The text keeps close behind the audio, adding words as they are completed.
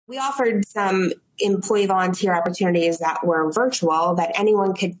We offered some employee volunteer opportunities that were virtual, that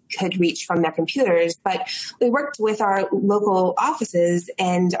anyone could reach from their computers. But we worked with our local offices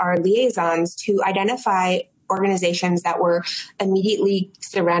and our liaisons to identify organizations that were immediately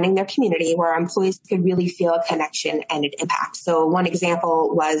surrounding their community, where our employees could really feel a connection and an impact. So one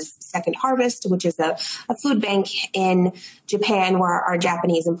example was Second Harvest, which is a food bank in Japan, where our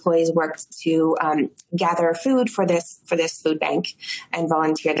Japanese employees worked to gather food for this food bank and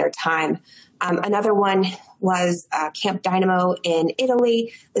volunteer their time. Another one was Camp Dynamo in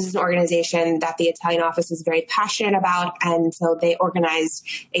Italy. This is an organization that the Italian office is very passionate about, and so they organized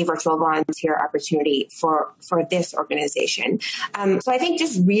a virtual volunteer opportunity for this organization. So I think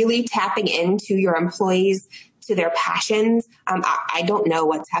just really tapping into your employees, to their passions. I don't know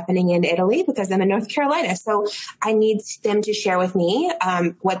what's happening in Italy because I'm in North Carolina, so I need them to share with me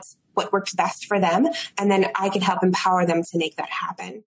what works best for them, and then I can help empower them to make that happen.